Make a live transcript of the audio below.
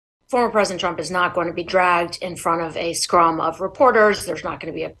former President Trump is not going to be dragged in front of a scrum of reporters. There's not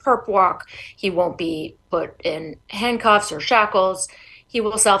going to be a perp walk. He won't be put in handcuffs or shackles. He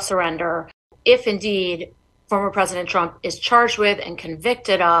will self-surrender. If indeed former President Trump is charged with and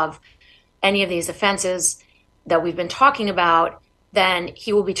convicted of any of these offenses that we've been talking about, then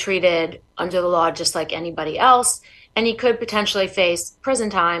he will be treated under the law just like anybody else. And he could potentially face prison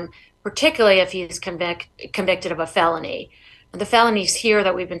time, particularly if he's convicted of a felony. The felonies here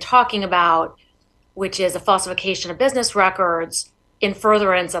that we've been talking about, which is a falsification of business records in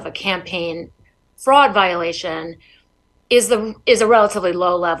furtherance of a campaign fraud violation, is a relatively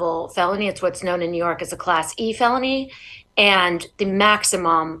low level felony. It's what's known in New York as a Class E felony, and the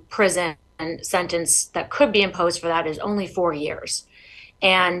maximum prison sentence that could be imposed for that is only 4 years.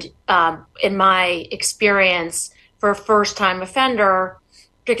 And in my experience, for a first-time offender,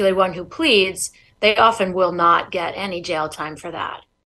 particularly one who pleads, they often will not get any jail time for that.